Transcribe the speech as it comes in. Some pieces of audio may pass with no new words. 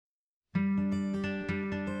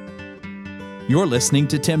You're listening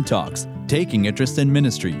to Tim Talks, Taking Interest in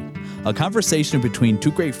Ministry, a conversation between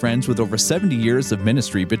two great friends with over 70 years of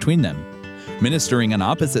ministry between them. Ministering on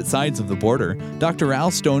opposite sides of the border, Dr. Al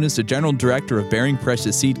Stone is the General Director of Bearing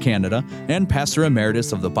Precious Seed Canada and Pastor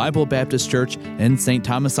Emeritus of the Bible Baptist Church in St.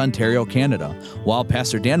 Thomas, Ontario, Canada, while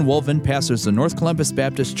Pastor Dan Wolven pastors the North Columbus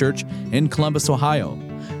Baptist Church in Columbus, Ohio.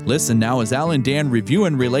 Listen now as Al and Dan review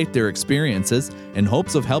and relate their experiences in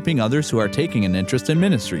hopes of helping others who are taking an interest in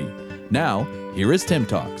ministry. Now, here is Tim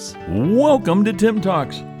Talks. Welcome to Tim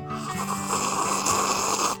Talks.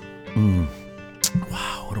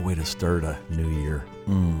 Wow, what a way to start a new year.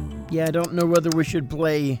 Yeah, I don't know whether we should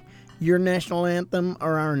play your national anthem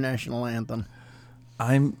or our national anthem.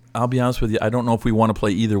 I'll be honest with you, I don't know if we want to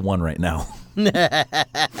play either one right now.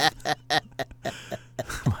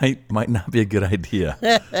 might not be a good idea.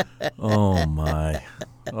 Oh my.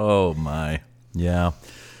 Yeah.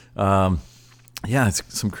 Yeah, it's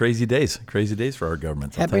some crazy days for our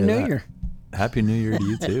government. Happy New Year. Happy New Year to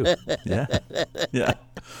you too. Yeah.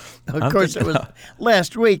 Of course, it was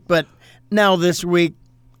last week, but now this week,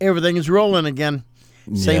 everything is rolling again.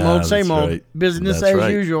 Same old. Right. Business That's as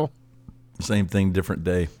right. usual. Same thing, different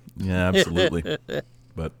day. Yeah, absolutely.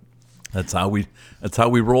 But that's how we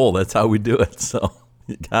roll. That's how we do it. So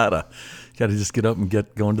you gotta just get up and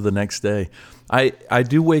get going to the next day. I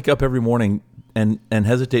do wake up every morning and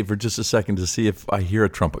hesitate for just a second to see if I hear a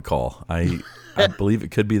trumpet call. I believe it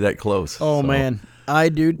could be that close. Oh, so, man, I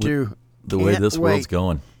do too. The way this world's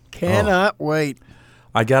going. Cannot wait.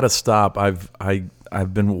 I got to stop.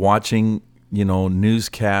 I've been watching,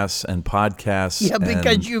 newscasts and podcasts. Yeah,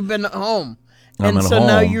 because you've been home. I'm and at so home.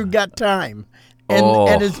 Now you've got time.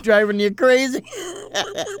 And it's driving you crazy.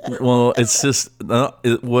 Well, it's just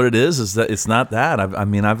what it is that it's not that.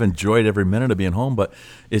 I've enjoyed every minute of being home, but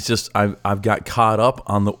it's just I've got caught up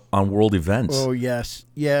on world events. Oh yes.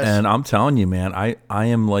 And I'm telling you, man, I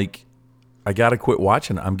am like, I got to quit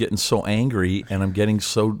watching. I'm getting so angry and I'm getting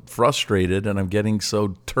so frustrated and I'm getting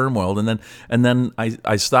so turmoiled. And then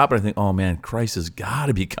I stop and I think, oh man, Christ has got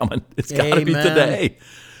to be coming. It's got to be today.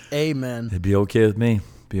 Amen. It'd be okay with me.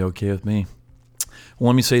 Well,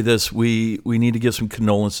 let me say this: we need to give some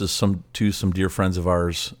condolences to some dear friends of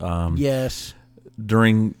ours. Yes.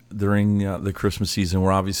 During the Christmas season,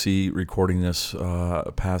 we're obviously recording this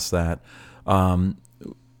past that.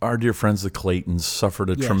 Our dear friends, the Claytons, suffered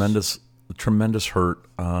a tremendous hurt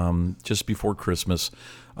just before Christmas.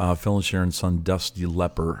 Phil and Sharon's son, Dusty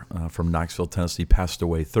Lepper, from Knoxville, Tennessee, passed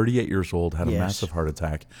away. 38 years old, had a massive heart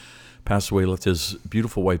attack. Passed away, left his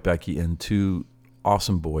beautiful wife Becky and two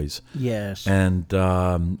awesome boys. Yes. And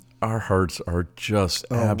our hearts are just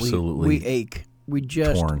absolutely we ache. We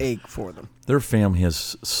just torn. ache for them. Their family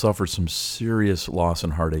has suffered some serious loss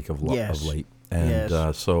and heartache of late.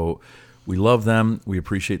 And so we love them, we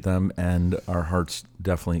appreciate them, and our hearts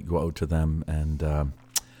definitely go out to them. And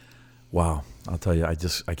wow, I'll tell you, I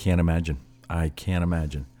can't imagine.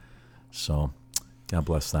 So God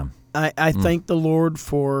bless them. I thank the Lord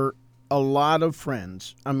for a lot of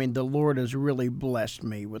friends. I mean, the Lord has really blessed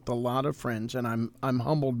me with a lot of friends, and I'm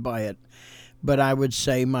humbled by it. But I would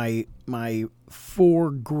say my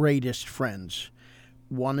four greatest friends.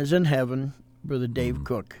 One is in heaven, Brother Dave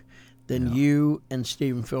Cook. Then you and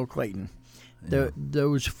Stephen Phil Clayton.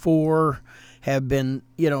 Those four have been,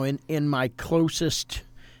 in my closest,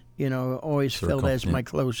 always felt as my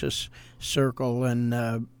closest circle.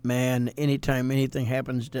 And man, anytime anything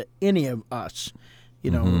happens to any of us,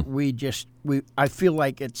 I feel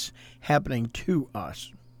like it's happening to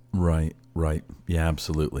us. Right. Yeah,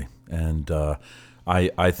 absolutely. And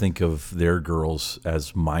I think of their girls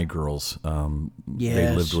as my girls.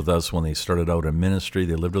 They lived with us when they started out in ministry.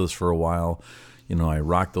 They lived with us for a while. I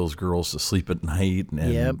rocked those girls to sleep at night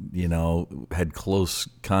and, had close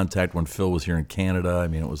contact when Phil was here in Canada. I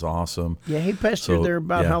mean, it was awesome. Yeah, he pastored there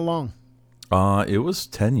about how long? It was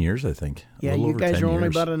 10 years, I think. Yeah, you guys are only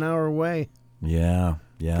about an hour away. Yeah.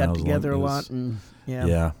 Got together a lot.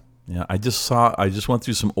 Yeah. I just went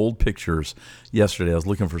through some old pictures yesterday. I was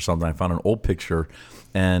looking for something. I found an old picture,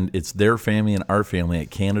 and it's their family and our family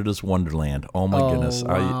at Canada's Wonderland. Oh my goodness!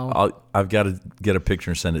 Wow. I've got to get a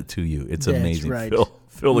picture and send it to you. It's amazing. Right.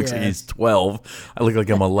 Phil looks like he's 12. I look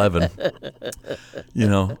like I'm 11.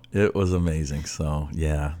 It was amazing. So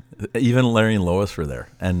yeah, even Larry and Lois were there,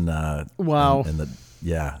 and wow,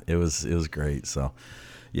 it was great. So.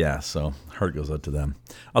 Yeah, so heart goes out to them.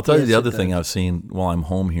 I'll tell you the other thing I've seen while I'm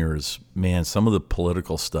home here is, man, some of the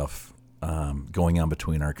political stuff going on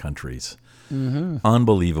between our countries.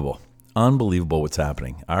 Unbelievable what's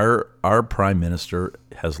happening. Our prime minister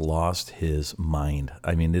has lost his mind.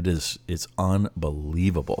 I mean, it's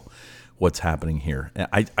unbelievable what's happening here. And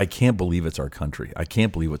I can't believe it's our country. I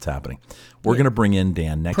can't believe what's happening. We're going to bring in,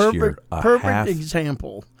 Dan, next year perfect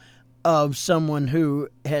example of someone who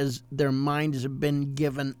has their minds have been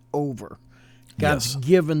given over. God's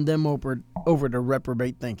given them over to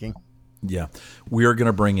reprobate thinking. Yeah. We are going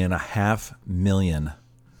to bring in 500,000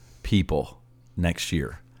 people next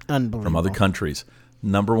year from other countries.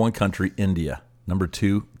 Number 1 country, India. Number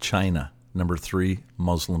 2, China. Number 3,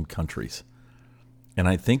 Muslim countries. And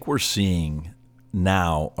I think we're seeing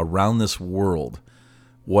now around this world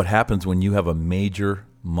what happens when you have a major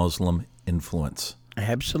Muslim influence.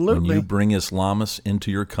 Absolutely. When you bring Islamists into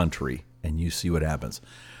your country and you see what happens.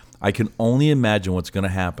 I can only imagine what's going to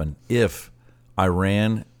happen if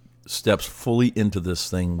Iran steps fully into this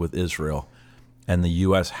thing with Israel and the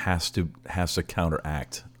U.S. has to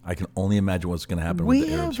counteract. I can only imagine what's going to happen with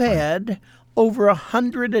the Arab Spring. We have had over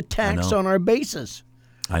 100 attacks on our bases.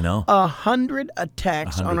 I know. 100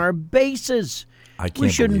 attacks on our bases. I can't We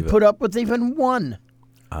shouldn't put up with even one.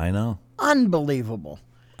 I know. Unbelievable.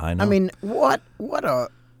 I know. I mean, what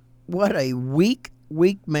a weak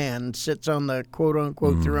man sits on the quote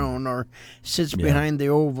unquote throne or sits behind the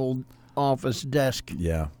Oval Office desk.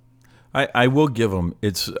 Yeah. I will give him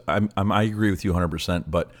I agree with you 100%,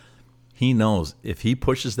 but he knows if he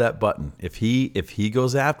pushes that button, if he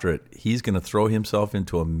goes after it, he's going to throw himself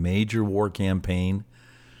into a major war campaign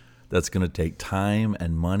that's going to take time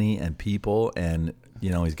and money and people, and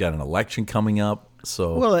he's got an election coming up.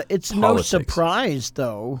 So it's politics. No surprise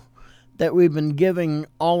though that we've been giving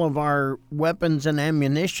all of our weapons and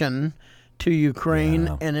ammunition to Ukraine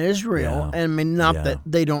and Israel. Yeah. I mean, not that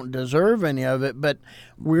they don't deserve any of it, but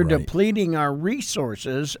we're depleting our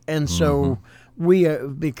resources, and so we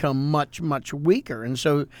have become much, much weaker. And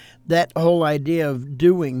so that whole idea of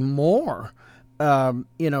doing more,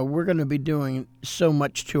 we're going to be doing so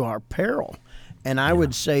much to our peril. And I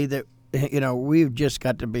would say that, we've just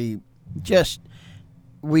got to be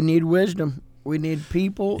we need wisdom. We need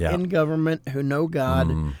people in government who know God,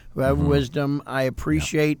 who have wisdom. I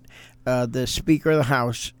appreciate the Speaker of the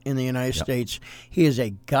House in the United States. He is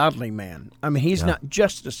a godly man. I mean, he's not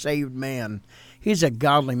just a saved man. He's a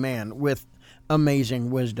godly man with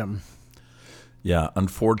amazing wisdom. Yeah,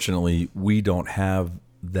 unfortunately, we don't have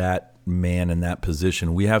that man in that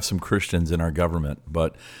position. We have some Christians in our government,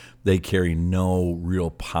 but they carry no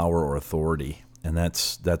real power or authority, and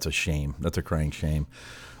that's a shame. That's a crying shame.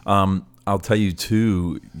 I'll tell you,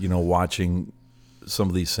 too, watching some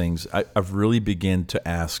of these things, I've really begun to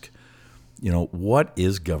ask, what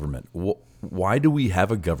is government? Why do we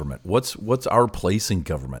have a government? What's our place in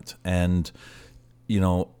government? And,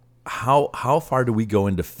 how far do we go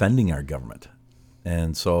in defending our government?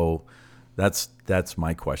 And so that's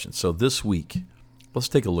my question. So this week, let's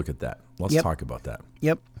take a look at that. Let's talk about that.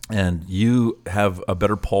 Yep. And you have a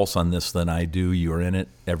better pulse on this than I do. You're in it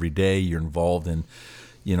every day. You're involved in,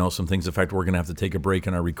 some things. In fact, we're going to have to take a break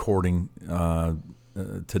in our recording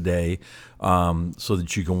today so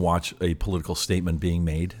that you can watch a political statement being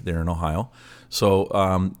made there in Ohio. So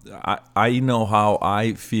I know how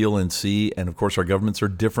I feel and see, and of course our governments are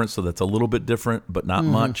different, so that's a little bit different, but not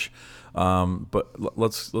much. But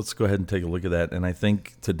let's go ahead and take a look at that. And I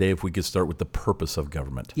think today, if we could start with the purpose of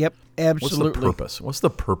government. Yep, absolutely. What's the purpose? What's the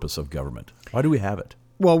purpose of government? Why do we have it?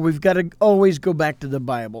 Well, we've got to always go back to the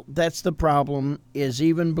Bible. That's the problem, is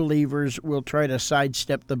even believers will try to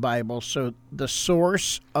sidestep the Bible. So the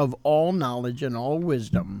source of all knowledge and all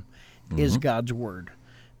wisdom is God's Word.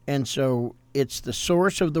 And so it's the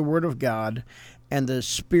source of the Word of God, and the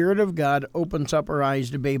Spirit of God opens up our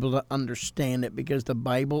eyes to be able to understand it, because the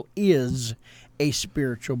Bible is a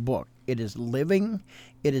spiritual book. It is living.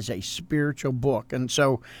 It is a spiritual book. And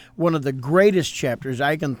so one of the greatest chapters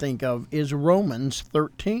I can think of is Romans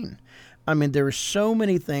 13. I mean, there are so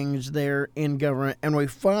many things there in government. And we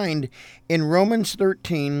find in Romans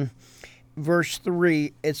 13, verse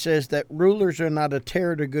 3, it says that rulers are not a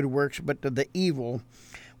terror to good works, but to the evil.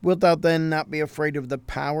 Wilt thou then not be afraid of the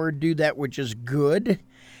power? Do that which is good,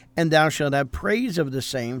 and thou shalt have praise of the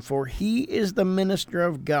same, for he is the minister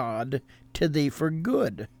of God to thee for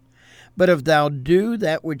good. But if thou do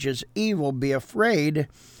that which is evil, be afraid,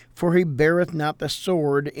 for he beareth not the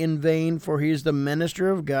sword in vain, for he is the minister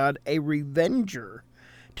of God, a revenger,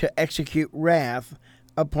 to execute wrath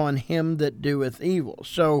upon him that doeth evil.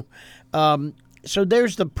 So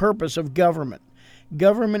there's the purpose of government.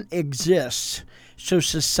 Government exists so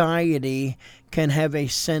society can have a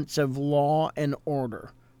sense of law and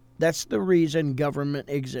order. That's the reason government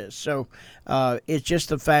exists. So it's just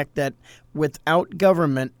the fact that without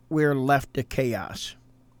government, we're left to chaos.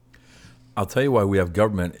 I'll tell you why we have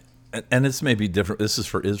government, and this may be different. This is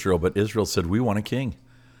for Israel, but Israel said, we want a king.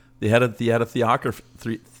 They had a theocracy.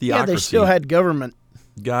 Yeah, they still had government.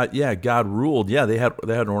 God ruled. Yeah, they had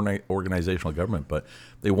an organizational government, but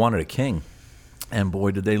they wanted a king. And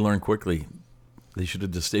boy, did they learn quickly. They should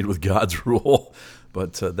have just stayed with God's rule.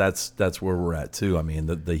 But that's where we're at too. I mean,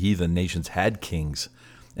 the heathen nations had kings,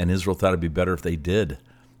 and Israel thought it'd be better if they did.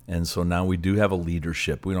 And so now we do have a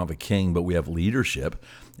leadership. We don't have a king, but we have leadership,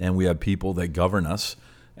 and we have people that govern us.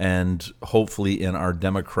 And hopefully, in our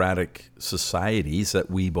democratic societies that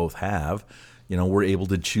we both have, we're able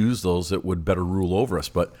to choose those that would better rule over us.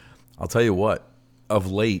 But I'll tell you what, of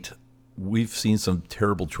late, we've seen some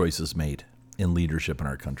terrible choices made in leadership in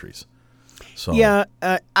our countries. So yeah,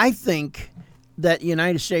 I think that the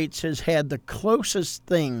United States has had the closest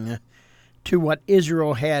thing to what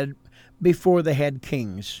Israel had before they had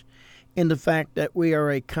kings, in the fact that we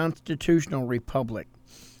are a constitutional republic,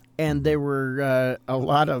 and there were a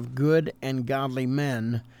lot of good and godly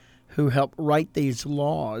men who helped write these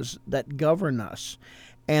laws that govern us,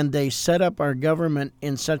 and they set up our government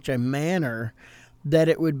in such a manner that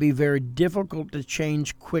it would be very difficult to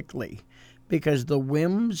change quickly, because the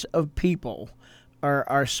whims of people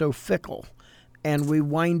are so fickle, and we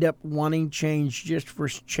wind up wanting change just for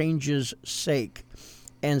change's sake.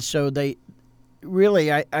 And so they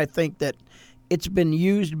really, I think that it's been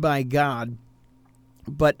used by God,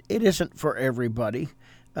 but it isn't for everybody.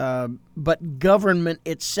 But government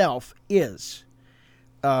itself is.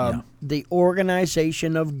 The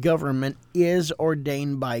organization of government is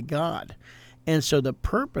ordained by God. And so the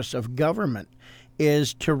purpose of government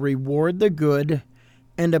is to reward the good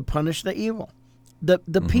and to punish the evil.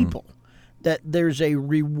 The people, that there's a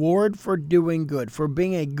reward for doing good, for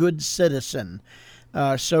being a good citizen.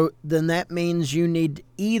 So then that means you need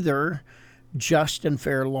either just and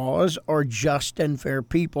fair laws or just and fair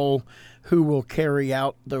people who will carry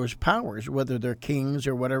out those powers, whether they're kings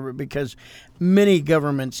or whatever, because many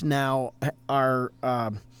governments now are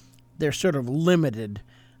they're sort of limited,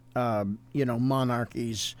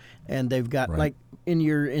 monarchies, and they've got, like in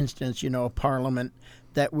your instance, a parliament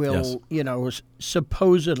that will,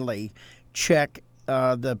 supposedly check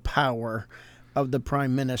the power of the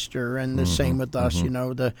prime minister, and the same with us,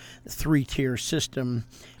 the three-tier system,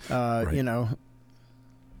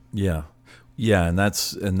 Yeah, and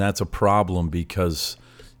that's a problem, because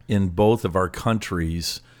in both of our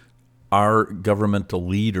countries, our governmental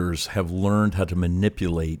leaders have learned how to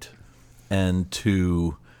manipulate and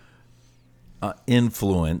to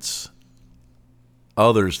influence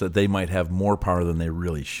others that they might have more power than they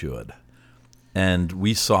really should. And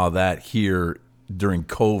we saw that here during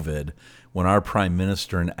COVID, when our prime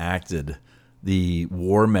minister enacted the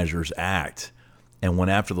War Measures Act and went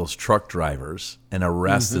after those truck drivers and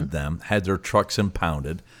arrested them, had their trucks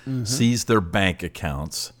impounded, seized their bank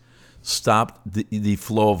accounts, stopped the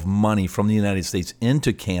flow of money from the United States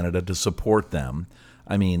into Canada to support them.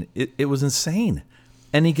 I mean, it was insane.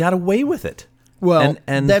 And he got away with it. Well,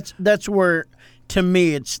 and that's where, to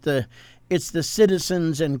me, it's the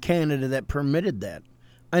citizens in Canada that permitted that.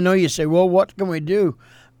 I know you say, well, what can we do?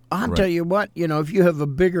 I'll tell you what, if you have a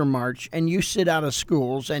bigger march and you sit out of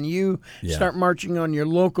schools and you start marching on your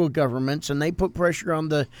local governments, and they put pressure on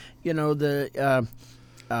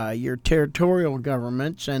your territorial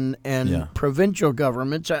governments and provincial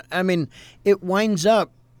governments. I mean, it winds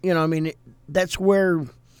up, that's where,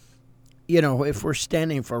 if we're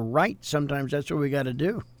standing for right, sometimes that's what we got to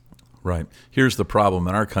do. Right. Here's the problem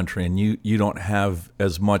in our country, and you don't have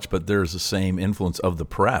as much, but there's the same influence of the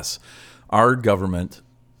press. Our government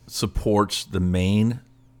supports the main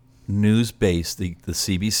news base, the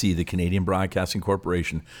CBC, the Canadian Broadcasting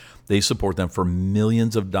Corporation. They support them for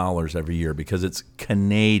millions of dollars every year because it's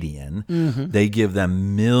Canadian. They give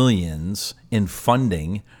them millions in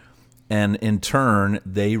funding, and in turn,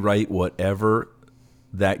 they write whatever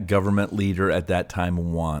that government leader at that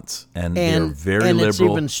time wants. And they're very liberal. And it's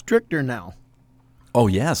even stricter now. Oh,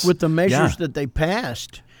 yes. With the measures that they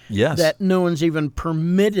passed. Yes. That no one's even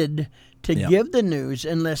permitted to give the news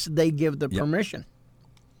unless they give the permission.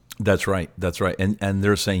 That's right. And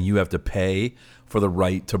they're saying you have to pay for the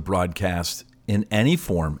right to broadcast in any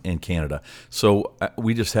form in Canada. So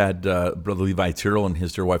we just had Brother Levi Tyrrell and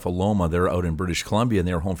his dear wife Aloma. They're out in British Columbia, and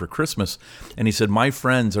they were home for Christmas. And he said, my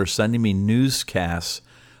friends are sending me newscasts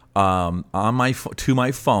on to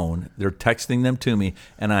my phone. They're texting them to me,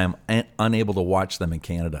 and I am unable to watch them in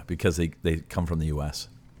Canada because they come from the U.S.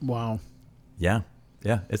 Wow. Yeah,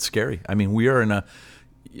 it's scary. I mean, we are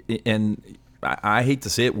and I hate to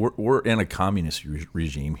say it, we're in a communist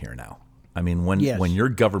regime here now. I mean, when your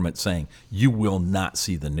government's saying you will not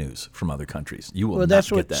see the news from other countries, you will not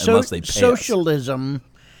get that unless they pay socialism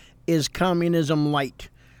is communism light.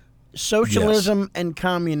 socialism and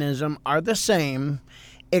communism are the same,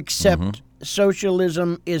 except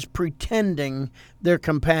socialism is pretending they're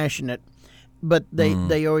compassionate, but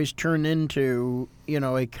they always turn into,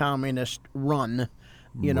 a communist run,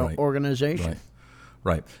 organization.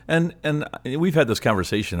 Right. And we've had this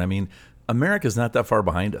conversation. I mean, America's not that far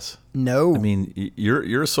behind us. No. I mean,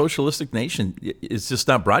 you're a socialistic nation. It's just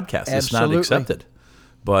not broadcast. Absolutely. It's not accepted.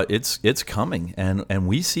 But it's coming, and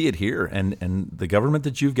we see it here. And the government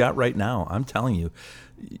that you've got right now, I'm telling you,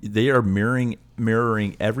 they are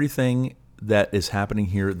mirroring everything that is happening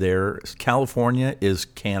here. There, California is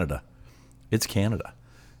Canada. It's Canada,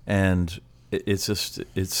 and it's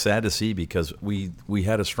sad to see, because we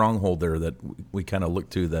had a stronghold there that we kind of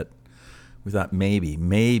looked to, that we thought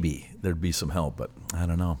maybe there'd be some help, but I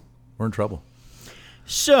don't know. We're in trouble.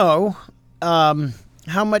 So,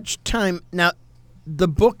 how much time now? The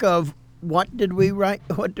book of what did we write?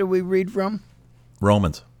 What did we read from?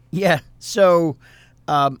 Romans. Yeah. So,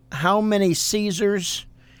 how many Caesars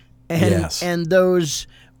and those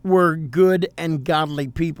were good and godly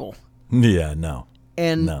people? Yeah, no.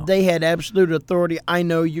 And they had absolute authority. I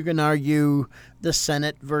know you can argue the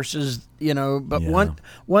Senate versus, but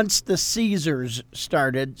once the Caesars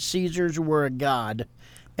started, Caesars were a god.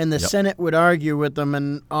 And the Senate would argue with them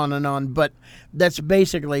and on. But that's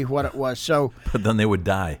basically what it was. So, but then they would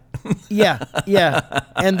die. yeah.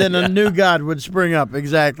 And then a new god would spring up.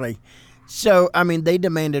 Exactly. So, I mean, they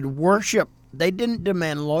demanded worship. They didn't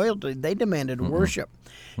demand loyalty. They demanded worship.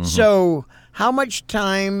 So, how much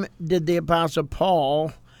time did the Apostle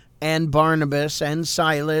Paul and Barnabas and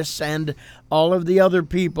Silas and all of the other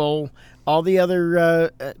people, all the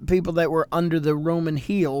other people that were under the Roman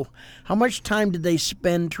heel, how much time did they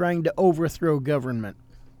spend trying to overthrow government?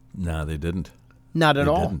 No, they didn't. Not at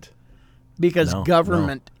all. Didn't. Because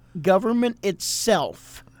government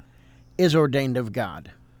itself is ordained of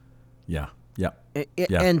God. Yeah.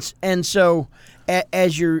 And so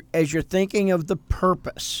as you're thinking of the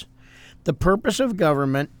purpose of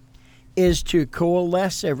government is to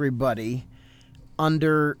coalesce everybody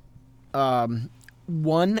under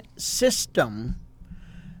one system,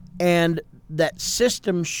 and that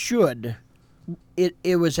system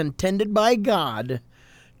it was intended by God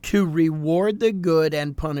to reward the good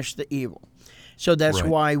and punish the evil. So that's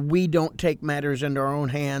why we don't take matters into our own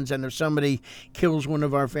hands. And if somebody kills one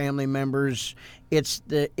of our family members, it's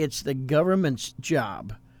the government's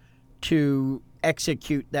job to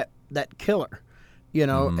execute that killer.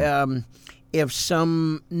 If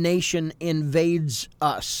some nation invades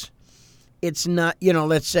us, it's not,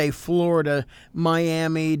 let's say Florida,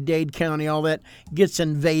 Miami, Dade County, all that gets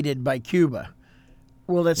invaded by Cuba.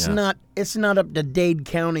 Well, it's not up to Dade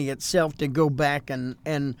County itself to go back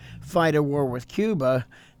and fight a war with Cuba.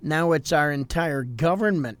 Now it's our entire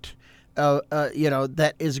government,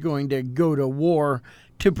 that is going to go to war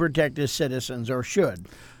to protect its citizens, or should.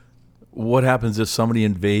 What happens if somebody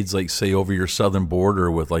invades, like, say, over your southern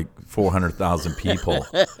border with like 400,000 people?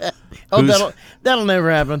 That'll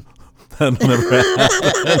never happen. That'll never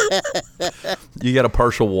happen. You got a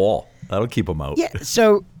partial wall. That'll keep them out. Yeah.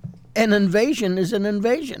 So, an invasion is an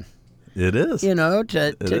invasion. It is.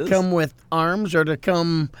 To come with arms, or to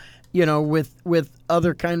come, with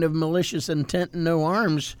other kind of malicious intent and no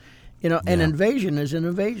arms. An invasion is an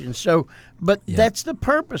invasion. So, but that's the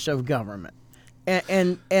purpose of government.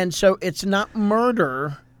 And so it's not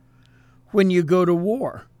murder when you go to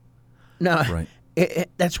war. No,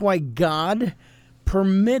 that's why God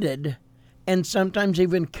permitted and sometimes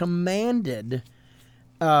even commanded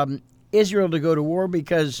Israel to go to war,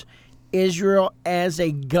 because Israel as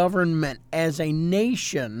a government, as a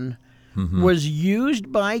nation, was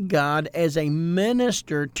used by God as a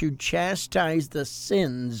minister to chastise the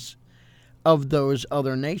sins of those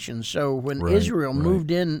other nations. So when Israel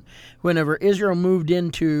moved in, whenever Israel moved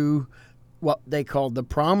into what they called the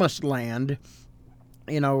Promised Land,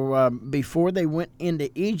 before they went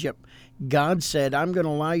into Egypt, God said, I'm going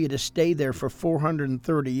to allow you to stay there for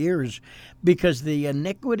 430 years because the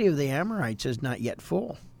iniquity of the Amorites is not yet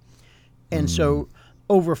full. And so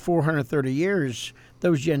over 430 years,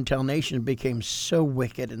 those Gentile nations became so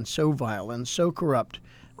wicked and so vile and so corrupt.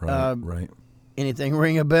 Right. Anything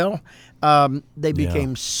ring a bell? They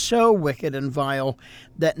became so wicked and vile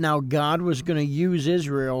that now God was going to use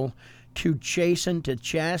Israel to chasten, to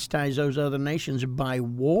chastise those other nations by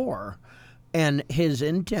war. And his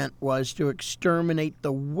intent was to exterminate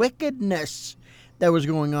the wickedness that was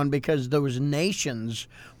going on, because those nations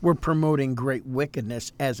were promoting great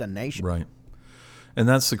wickedness as a nation. Right. And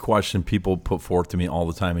that's the question people put forth to me all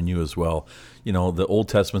the time, and you as well. The Old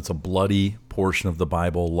Testament's a bloody portion of the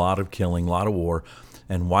Bible, a lot of killing, a lot of war.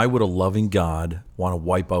 And why would a loving God want to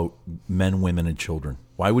wipe out men, women, and children?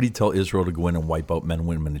 Why would he tell Israel to go in and wipe out men,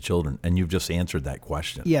 women, and children? And you've just answered that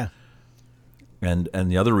question. Yeah. And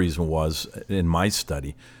the other reason was, in my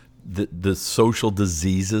study, the social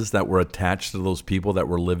diseases that were attached to those people that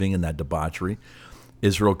were living in that debauchery.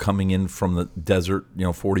 Israel coming in from the desert,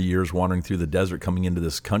 40 years wandering through the desert, coming into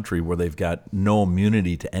this country where they've got no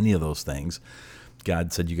immunity to any of those things.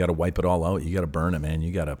 God said, you got to wipe it all out. You got to burn it, man.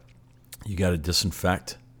 You got to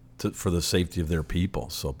disinfect for the safety of their people.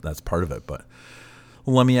 So that's part of it. But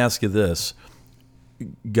let me ask you this.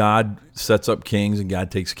 God sets up kings and God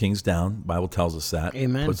takes kings down. The Bible tells us that.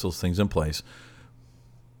 Amen. Puts those things in place.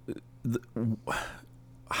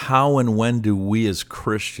 How and when do we as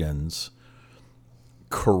Christians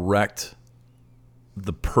correct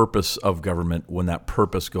the purpose of government when that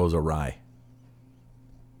purpose goes awry?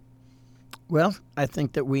 Well, I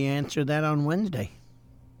think that we answer that on Wednesday.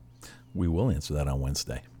 We will answer that on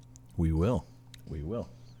Wednesday. We will.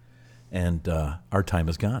 And our time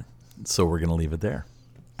is gone, so we're going to leave it there.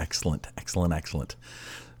 Excellent.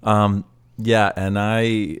 Yeah, and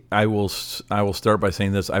I will start by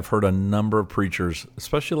saying this. I've heard a number of preachers,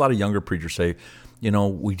 especially a lot of younger preachers, say,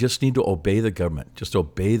 we just need to obey the government. Just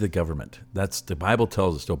obey the government. That's the Bible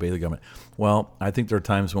tells us to obey the government. Well, I think there are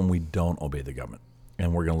times when we don't obey the government,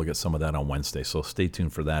 and we're going to look at some of that on Wednesday. So stay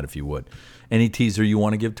tuned for that if you would. Any teaser you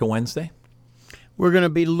want to give to Wednesday? We're going to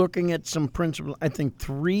be looking at some principles. I think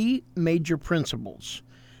 3 major principles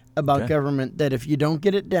about government that if you don't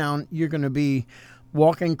get it down, you're going to be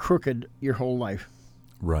walking crooked your whole life.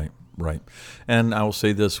 Right. And I will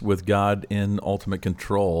say this, with God in ultimate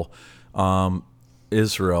control,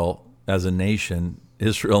 Israel as a nation,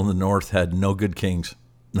 Israel in the north had no good kings,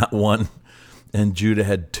 not one, and Judah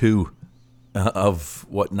had 2 of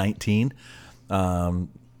 19?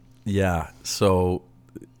 So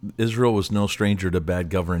Israel was no stranger to bad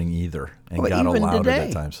governing either, and God allowed it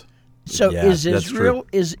at times. So is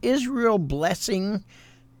Israel blessing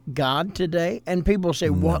God today? And people say,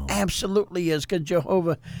 well, absolutely is, because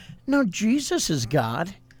Jehovah. No, Jesus is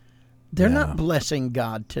God. They're not blessing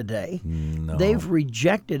God today. No. They've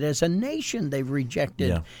rejected, as a nation, they've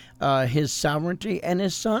rejected his sovereignty and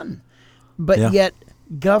his son. But yet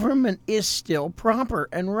government is still proper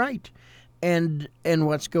and right. And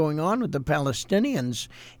what's going on with the Palestinians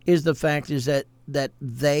is the fact is that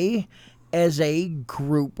they, as a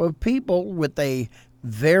group of people with a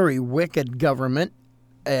very wicked government,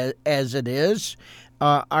 as it is,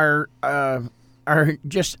 are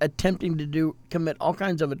just attempting to commit all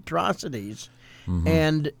kinds of atrocities,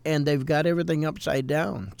 and they've got everything upside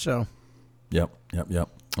down. So, yep.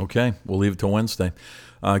 Okay, we'll leave it till Wednesday.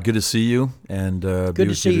 Good to see you, and good be to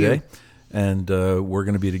with see you today. you. And we're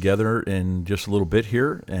going to be together in just a little bit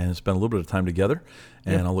here and spend a little bit of time together.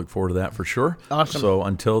 And I'll look forward to that for sure. Awesome. So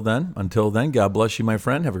until then, God bless you, my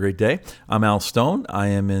friend. Have a great day. I'm Al Stone. I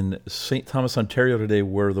am in St. Thomas, Ontario today,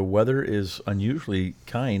 where the weather is unusually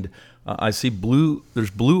kind. I see blue. There's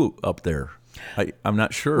blue up there. I'm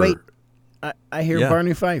not sure. Wait, I hear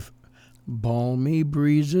Barney Fife. Balmy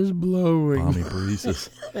breezes blowing. Balmy breezes.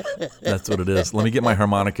 That's what it is. Let me get my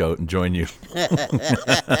harmonica out and join you.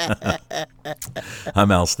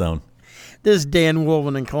 I'm Al Stone. This is Dan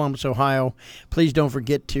Wolven in Columbus, Ohio. Please don't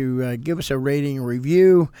forget to give us a rating and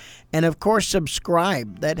review. And, of course,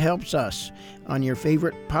 subscribe. That helps us on your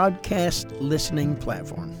favorite podcast listening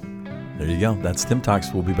platform. There you go. That's Tim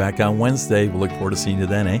Talks. We'll be back on Wednesday. We'll look forward to seeing you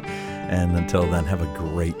then, eh? And until then, have a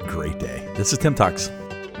great, great day. This is Tim Talks.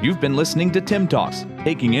 You've been listening to Tim Talks,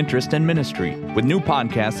 Taking Interest in Ministry, with new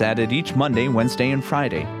podcasts added each Monday, Wednesday, and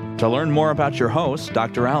Friday. To learn more about your hosts,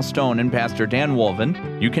 Dr. Al Stone and Pastor Dan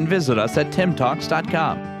Wolven, you can visit us at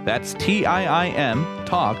timtalks.com. That's TIIM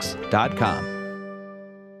Talks.com.